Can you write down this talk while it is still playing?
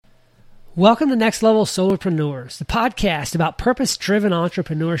Welcome to Next Level Solarpreneurs, the podcast about purpose-driven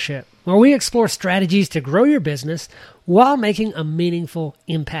entrepreneurship, where we explore strategies to grow your business while making a meaningful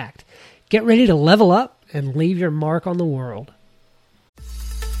impact. Get ready to level up and leave your mark on the world.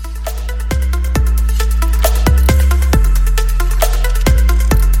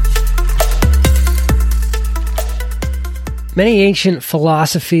 Many ancient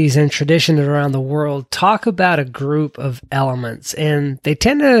philosophies and traditions around the world talk about a group of elements, and they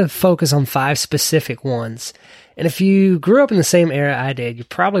tend to focus on 5 specific ones. And if you grew up in the same era I did, you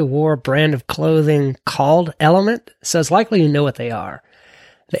probably wore a brand of clothing called Element, so it's likely you know what they are.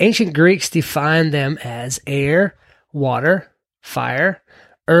 The ancient Greeks defined them as air, water, fire,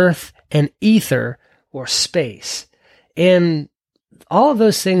 earth, and ether, or space. And all of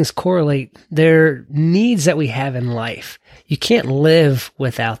those things correlate. They're needs that we have in life. You can't live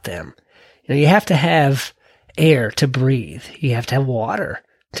without them. You have to have air to breathe. You have to have water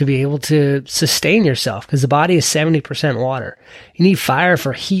to be able to sustain yourself because the body is 70% water. You need fire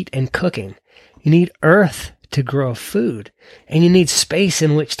for heat and cooking. You need earth to grow food. And you need space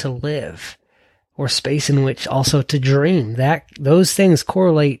in which to live, or space in which also to dream. Those things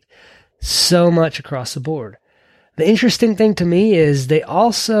correlate so much across the board. The interesting thing to me is they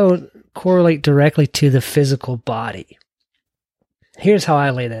also correlate directly to the physical body. Here's how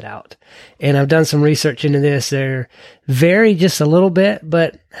I lay that out. And I've done some research into this. They vary just a little bit,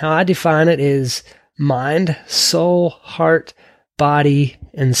 but how I define it is mind, soul, heart, body,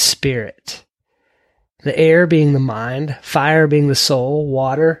 and spirit. The air being the mind, fire being the soul,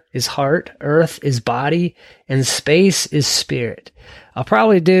 water is heart, earth is body, and space is spirit. I'll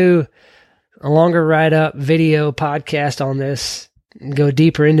probably do a longer write-up video podcast on this and go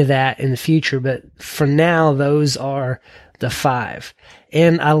deeper into that in the future, but for now, those are the 5.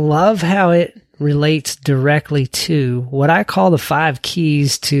 And I love how it relates directly to what I call the 5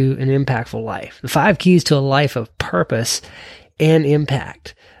 keys to an impactful life. The 5 keys to a life of purpose and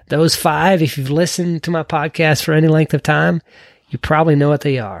impact. Those 5, if you've listened to my podcast for any length of time, you probably know what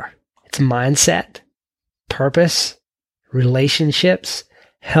they are. It's mindset, purpose, relationships,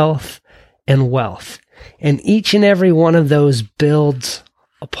 health, and wealth. And each and every one of those builds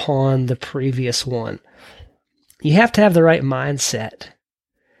upon the previous one. You have to have the right mindset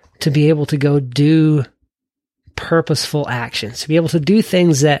to be able to go do purposeful actions, to be able to do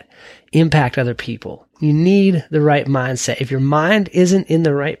things that impact other people. You need the right mindset. If your mind isn't in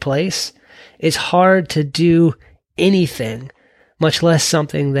the right place, it's hard to do anything, much less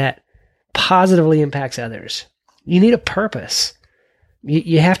something that positively impacts others. You need a purpose.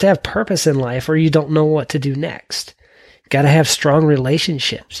 You have to have purpose in life or you don't know what to do next. Got to have strong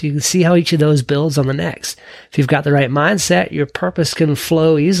relationships. You can see how each of those builds on the next. If you've got the right mindset, your purpose can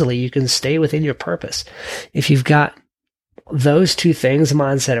flow easily. You can stay within your purpose. If you've got those 2 things,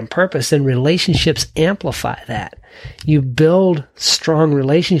 mindset and purpose, then relationships amplify that. You build strong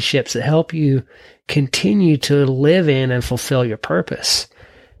relationships that help you continue to live in and fulfill your purpose.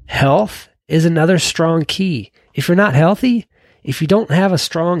 Health is another strong key. If you're not healthy, if you don't have a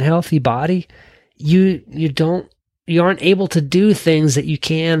strong, healthy body, you aren't able to do things that you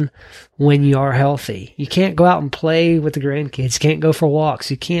can when you are healthy. You can't go out and play with the grandkids. You can't go for walks.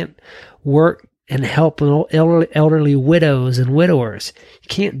 You can't work and help elderly widows and widowers. You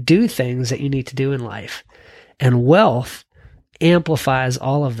can't do things that you need to do in life. And wealth amplifies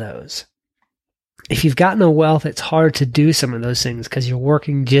all of those. If you've got no wealth, it's hard to do some of those things because you're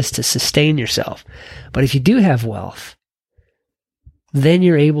working just to sustain yourself. But if you do have wealth, then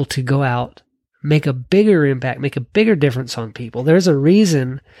you're able to go out, make a bigger impact, make a bigger difference on people. There's a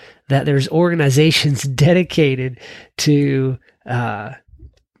reason that there's organizations dedicated to not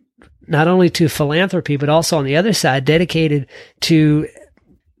only to philanthropy, but also on the other side, dedicated to,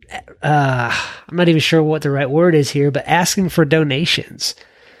 I'm not even sure what the right word is here, but asking for donations.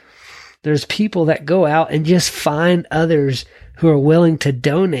 There's people that go out and just find others who are willing to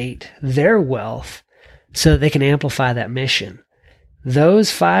donate their wealth so that they can amplify that mission. Those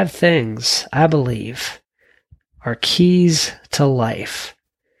 5 things, I believe, are keys to life.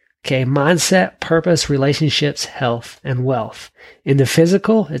 Okay, mindset, purpose, relationships, health, and wealth. In the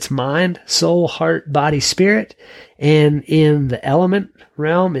physical, it's mind, soul, heart, body, spirit. And in the element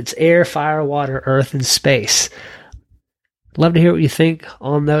realm, it's air, fire, water, earth, and space. Love to hear what you think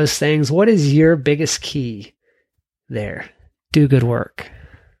on those things. What is your biggest key there? Do good work.